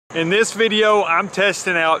In this video, I'm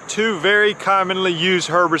testing out two very commonly used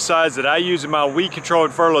herbicides that I use in my weed control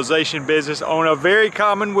and fertilization business on a very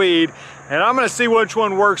common weed, and I'm going to see which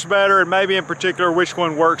one works better and maybe in particular which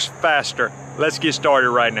one works faster. Let's get started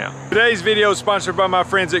right now. Today's video is sponsored by my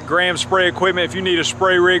friends at Graham Spray Equipment. If you need a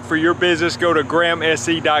spray rig for your business, go to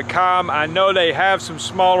grahamse.com. I know they have some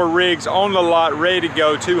smaller rigs on the lot ready to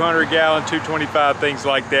go, 200 gallon, 225, things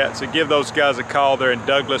like that. So give those guys a call. They're in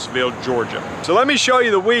Douglasville, Georgia. So let me show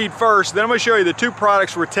you the weed first, then I'm going to show you the two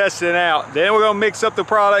products we're testing out. Then we're going to mix up the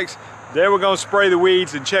products. Then we're going to spray the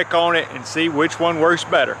weeds and check on it and see which one works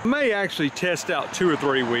better. I may actually test out 2 or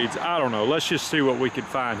 3 weeds. I don't know. Let's just see what we can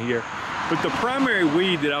find here. But the primary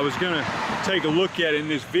weed that I was going to take a look at in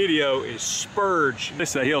this video is spurge.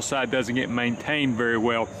 This hillside doesn't get maintained very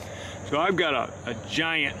well. So I've got a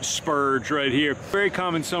giant spurge right here. Very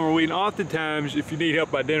common summer weed. And oftentimes, if you need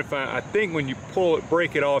help identifying, I think when you pull it,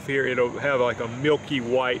 break it off here, it'll have like a milky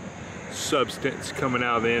white substance coming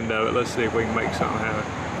out of the end of it. Let's see if we can make something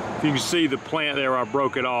happen. You can see the plant there where I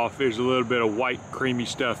broke it off. There's a little bit of white creamy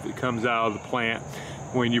stuff that comes out of the plant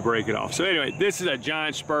when you break it off. So anyway, this is a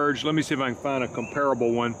giant spurge. Let me see if I can find a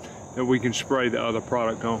comparable one that we can spray the other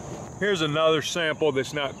product on. Here's another sample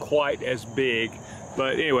that's not quite as big.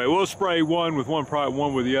 But anyway, we'll spray one with one product,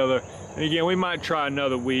 one with the other. And again, we might try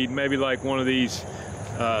another weed, maybe like one of these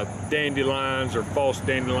dandelions or false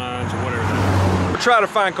dandelions or whatever. We'll try to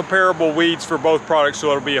find comparable weeds for both products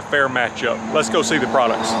so it'll be a fair matchup. Let's go see the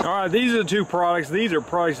products. All right, these are the two products. These are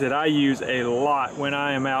products that I use a lot when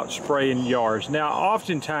I am out spraying yards. Now,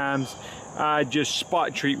 oftentimes I just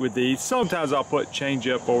spot treat with these. Sometimes I'll put change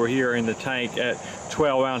up over here in the tank at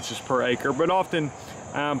 12 ounces per acre, but often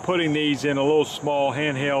I'm putting these in a little small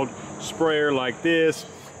handheld sprayer like this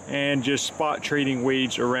and just spot treating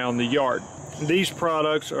weeds around the yard. These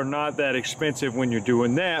products are not that expensive when you're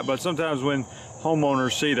doing that, but sometimes when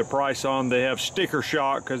homeowners see the price on, they have sticker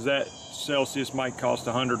shock because that Celsius might cost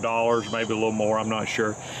 $100, maybe a little more, I'm not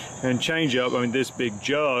sure. And change up, I mean, this big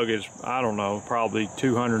jug is, I don't know, probably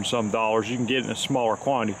 $200 and some. You can get it in a smaller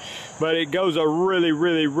quantity, but it goes a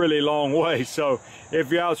really long way. So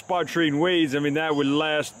if you're out spot treating weeds, I mean, that would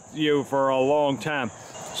last you for a long time.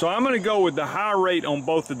 So I'm going to go with the high rate on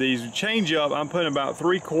both of these. Change up, I'm putting about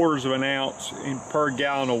 3/4 of an ounce per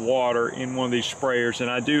gallon of water in one of these sprayers, and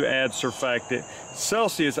I do add surfactant.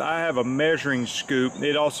 Celsius, I have a measuring scoop.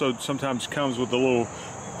 It also sometimes comes with a little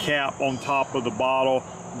cap on top of the bottle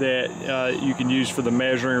that you can use for the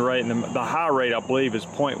measuring rate, and the high rate I believe is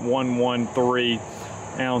 0.113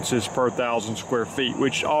 ounces per 1,000 square feet,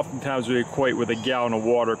 which oftentimes would equate with a gallon of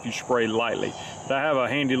water if you spray lightly. But I have a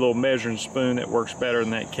handy little measuring spoon that works better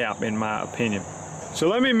than that cap in my opinion. So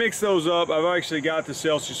let me mix those up. I've actually got the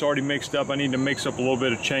Celsius already mixed up. I need to mix up a little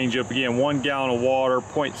bit of change up. Again, 1 gallon of water,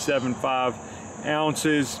 0.75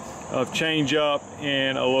 ounces of change up,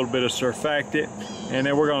 and a little bit of surfactant. And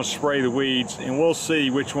then we're going to spray the weeds, and we'll see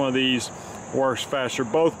which one of these works faster.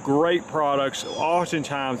 Both great products.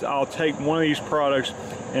 Oftentimes I'll take one of these products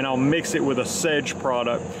and I'll mix it with a sedge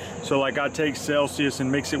product. So like I take Celsius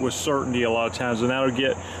and mix it with Certainty a lot of times, and that'll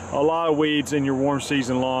get a lot of weeds in your warm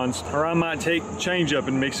season lawns. Or I might take change up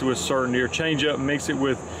and mix it with Certainty, or change up and mix it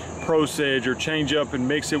with Pro Sedge, or change up and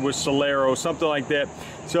mix it with Solero, something like that.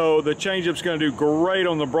 So the change up's going to do great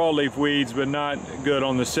on the broadleaf weeds, but not good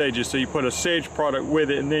on the sedges. So you put a sedge product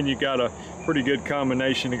with it, and then you got a pretty good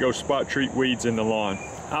combination to go spot treat weeds in the lawn.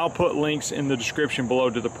 I'll put links in the description below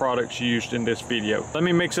to the products used in this video. Let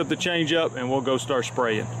me mix up the change up and we'll go start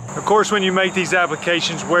spraying. Of course, when you make these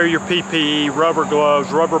applications, wear your PPE, rubber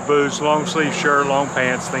gloves, rubber boots, long sleeve shirt, long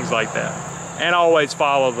pants, things like that. And always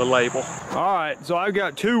follow the label. All right, so I've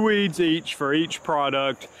got 2 weeds each for each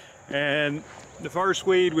product, and the first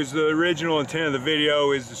weed was the original intent of the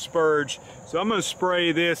video, is the spurge. So I'm gonna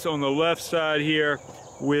spray this on the left side here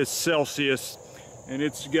with Celsius, and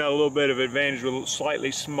it's got a little bit of advantage with a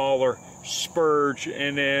slightly smaller spurge,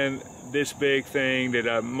 and then this big thing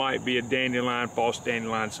that might be a dandelion, false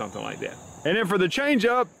dandelion, something like that. And then for the change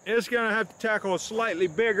up, it's gonna have to tackle a slightly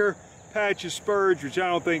bigger patch of spurge, which I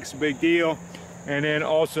don't think is a big deal, and then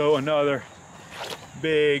also another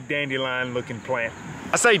big dandelion looking plant.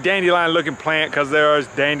 I say dandelion looking plant because there is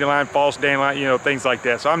dandelion, false dandelion, you know, things like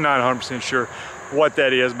that. So I'm not 100% sure what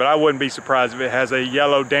that is, but I wouldn't be surprised if it has a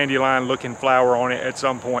yellow dandelion looking flower on it at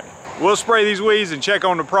some point. We'll spray these weeds and check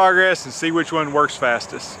on the progress and see which one works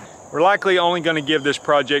fastest. We're likely only going to give this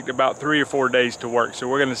project about 3 or 4 days to work, so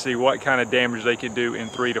we're going to see what kind of damage they can do in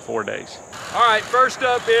 3 to 4 days. All right, first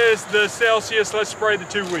up is the Celsius. Let's spray the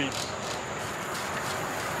 2 weeds.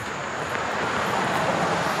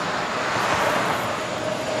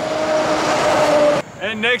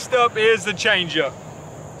 And next up is the change up.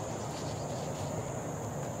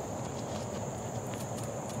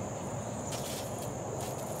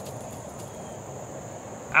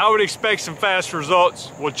 I would expect some fast results.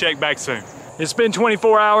 We'll check back soon. It's been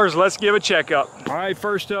 24 hours. Let's give a checkup. All right,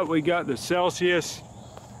 first up we got the Celsius.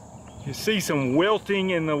 You see some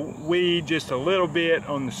wilting in the weed, just a little bit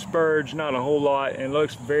on the spurge, not a whole lot. And it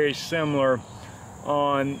looks very similar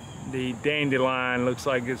on the dandelion. Looks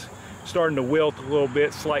like it's starting to wilt a little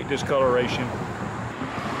bit, slight discoloration.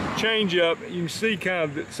 Change up, you can see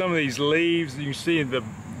kind of some of these leaves. You can see the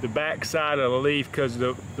back side of the leaf because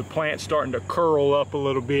the plant's starting to curl up a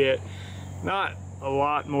little bit. Not a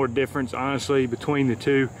lot more difference, honestly, between the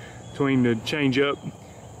two, between the change up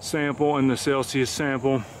sample and the Celsius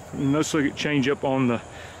sample. And let's look at change up on the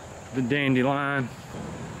dandelion.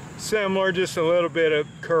 Similar, just a little bit of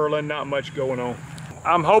curling, not much going on.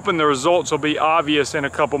 I'm hoping the results will be obvious in a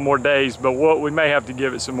couple more days, but we may have to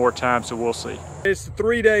give it some more time, so we'll see. It's a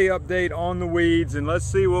 3-day update on the weeds, and let's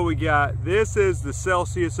see what we got. This is the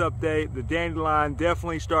Celsius update. The dandelion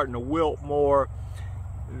definitely starting to wilt more.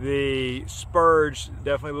 The spurge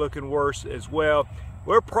definitely looking worse as well.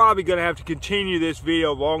 We're probably going to have to continue this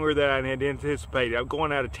video longer than I had anticipated. I'm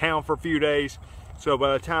going out of town for a few days, so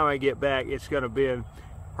by the time I get back, it's going to be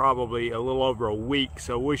probably a little over a week.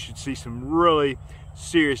 So we should see some really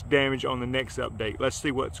serious damage on the next update. Let's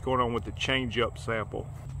see what's going on with the change-up sample.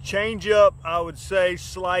 Change-up, I would say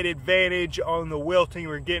slight advantage on the wilting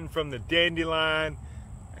we're getting from the dandelion.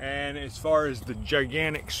 And as far as the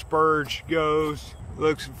gigantic spurge goes,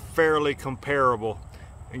 looks fairly comparable.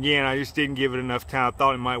 Again, I just didn't give it enough time. I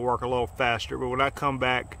thought it might work a little faster, but when I come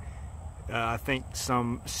back, I think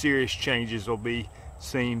some serious changes will be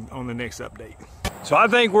seen on the next update. So I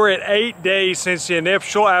think we're at 8 days since the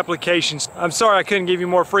initial applications. I'm sorry I couldn't give you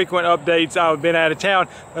more frequent updates. I've been out of town,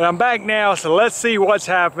 but I'm back now, so let's see what's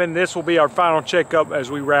happened. This will be our final checkup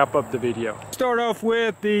as we wrap up the video. Start off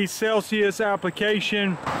with the Celsius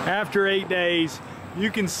application. After 8 days,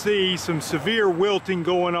 you can see some severe wilting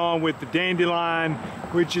going on with the dandelion,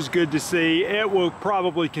 which is good to see. It will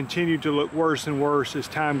probably continue to look worse and worse as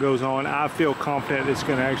time goes on. I feel confident it's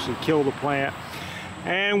going to actually kill the plant.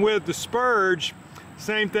 And with the spurge,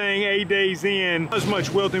 same thing, 8 days in. Not as much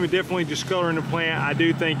wilting, but definitely discoloring the plant. I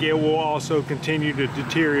do think it will also continue to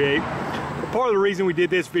deteriorate. But part of the reason we did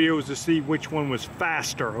this video was to see which one was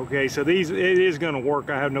faster. Okay, so it is going to work,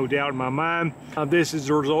 I have no doubt in my mind. This is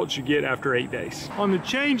the results you get after 8 days. On the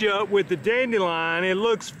change up with the dandelion, it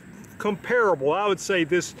looks comparable. I would say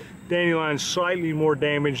this dandelion is slightly more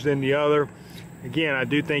damaged than the other. Again, I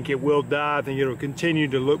do think it will die. I think it'll continue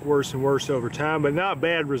to look worse and worse over time, but not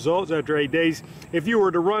bad results after 8 days. If you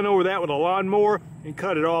were to run over that with a lawnmower and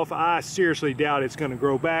cut it off, I seriously doubt it's going to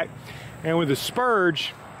grow back. And with the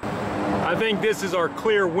spurge, I think this is our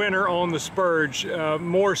clear winner on the spurge.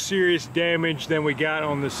 More serious damage than we got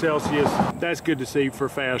on the Celsius. That's good to see for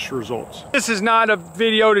fast results. This is not a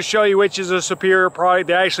video to show you which is a superior product.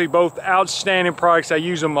 They're actually both outstanding products. I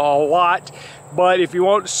use them a lot. But if you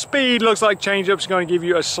want speed, looks like Change Up's going to give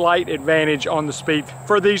you a slight advantage on the speed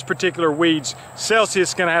for these particular weeds.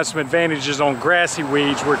 Celsius is going to have some advantages on grassy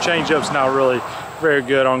weeds where Change Up's not really very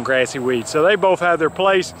good on grassy weeds. So they both have their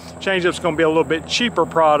place. Change Up's going to be a little bit cheaper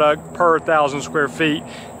product per 1,000 square feet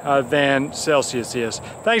than Celsius is.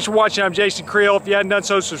 Thanks for watching. I'm Jason Creel. If you hadn't done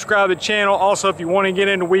so, subscribe to the channel. Also, if you want to get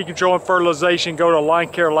into weed control and fertilization, go to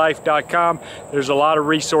lawncarelife.com. There's a lot of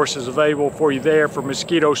resources available for you there for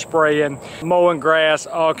mosquito spraying, mowing grass,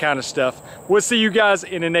 all kind of stuff. We'll see you guys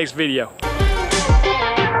in the next video.